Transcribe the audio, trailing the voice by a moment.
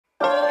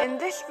In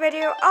this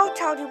video, I'll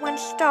tell you when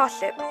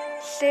Starship,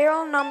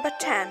 serial number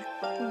 10,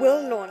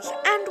 will launch,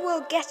 and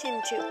we'll get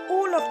into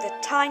all of the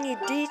tiny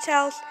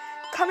details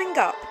coming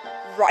up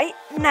right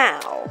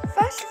now.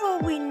 First of all,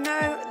 we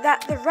know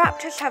that the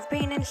Raptors have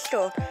been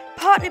installed,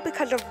 partly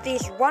because of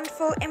these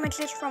wonderful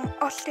images from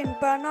Austin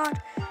Bernard,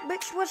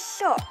 which was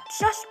shot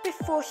just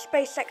before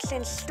SpaceX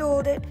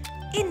installed it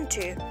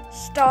into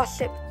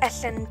Starship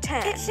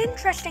SN10. It's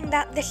interesting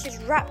that this is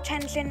Raptor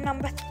engine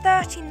number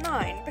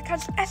 39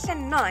 because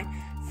SN9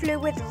 flew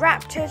with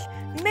Raptors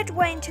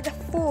midway into the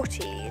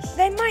 40s.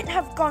 They might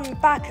have gone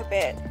back a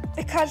bit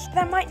because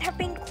there might have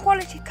been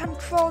quality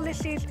control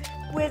issues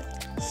with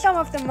some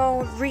of the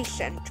more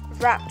recent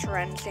Raptor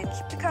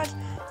engines, because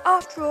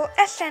after all,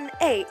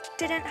 SN8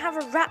 didn't have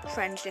a Raptor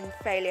engine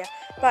failure,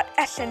 but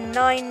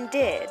SN9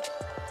 did.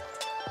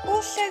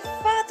 Also,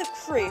 further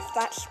proof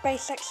that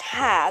SpaceX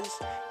has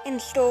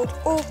installed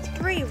all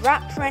 3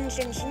 Raptor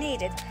engines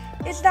needed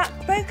is that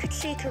Boca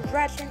Chica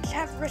residents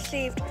have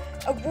received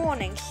a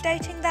warning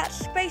stating that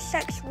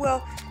SpaceX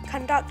will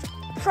conduct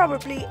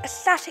probably a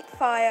static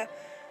fire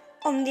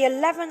on the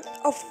 11th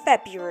of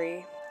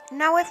February.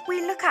 Now, if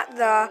we look at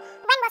the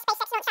when will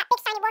SpaceX launch that big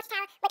shiny water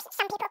tower, which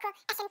some people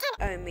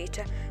call SN10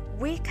 meter,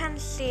 we can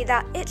see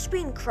that it's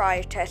been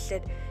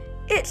cryo-tested,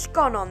 it's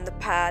gone on the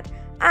pad,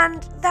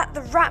 and that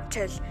the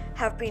Raptors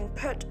have been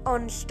put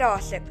on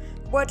Starship.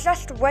 We're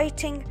just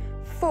waiting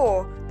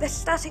for the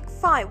static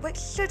fire, which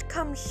should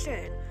come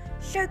soon.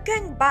 So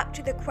going back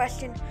to the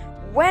question,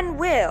 when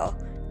will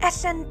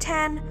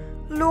SN10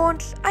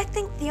 launch? I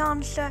think the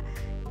answer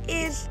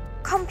is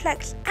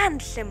complex and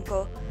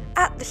simple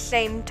at the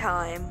same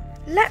time.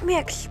 Let me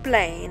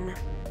explain.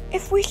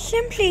 If we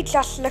simply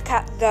just look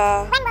at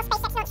the when will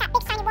SpaceX launch that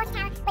big shiny water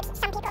tower, which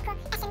some people call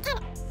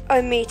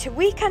SN10 meter,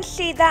 we can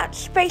see that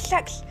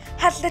SpaceX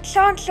has the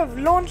chance of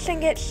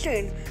launching it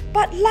soon,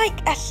 but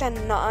like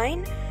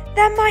SN9,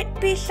 there might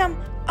be some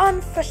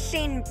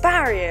unforeseen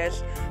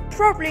barriers.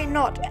 Probably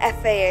not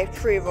FAA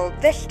approval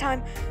this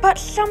time, but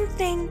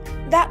something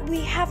that we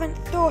haven't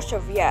thought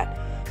of yet,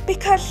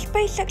 because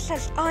SpaceX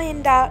has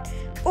ironed out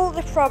all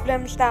the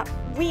problems that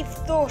we've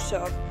thought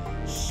of.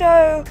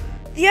 So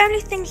the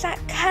only things that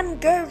can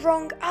go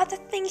wrong are the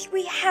things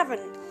we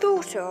haven't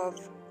thought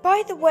of.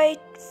 By the way,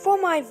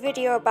 for my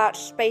video about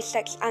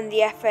SpaceX and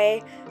the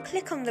FAA,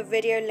 click on the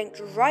video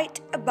linked right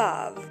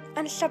above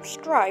and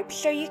subscribe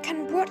so you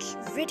can watch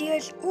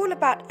videos all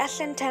about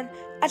SN10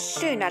 as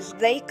soon as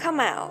they come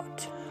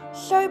out.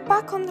 So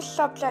back on the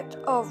subject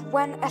of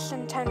when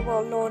SN10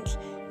 will launch,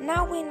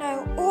 now we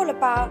know all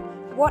about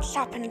what's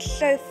happened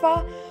so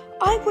far.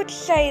 I would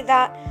say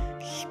that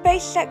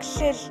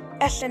SpaceX's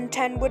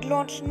SN10 would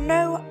launch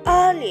no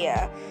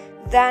earlier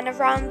than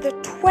around the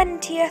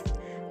 20th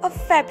of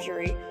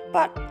February,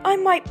 but I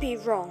might be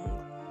wrong.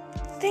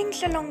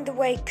 Things along the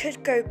way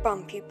could go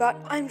bumpy, but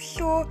I'm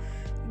sure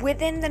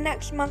within the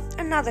next month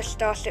another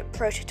Starship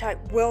prototype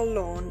will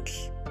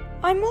launch.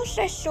 I'm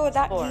also sure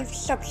that you've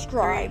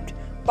subscribed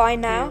by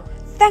now.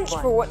 Thanks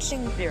for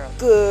watching.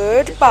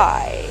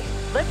 Goodbye.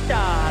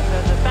 Liftoff.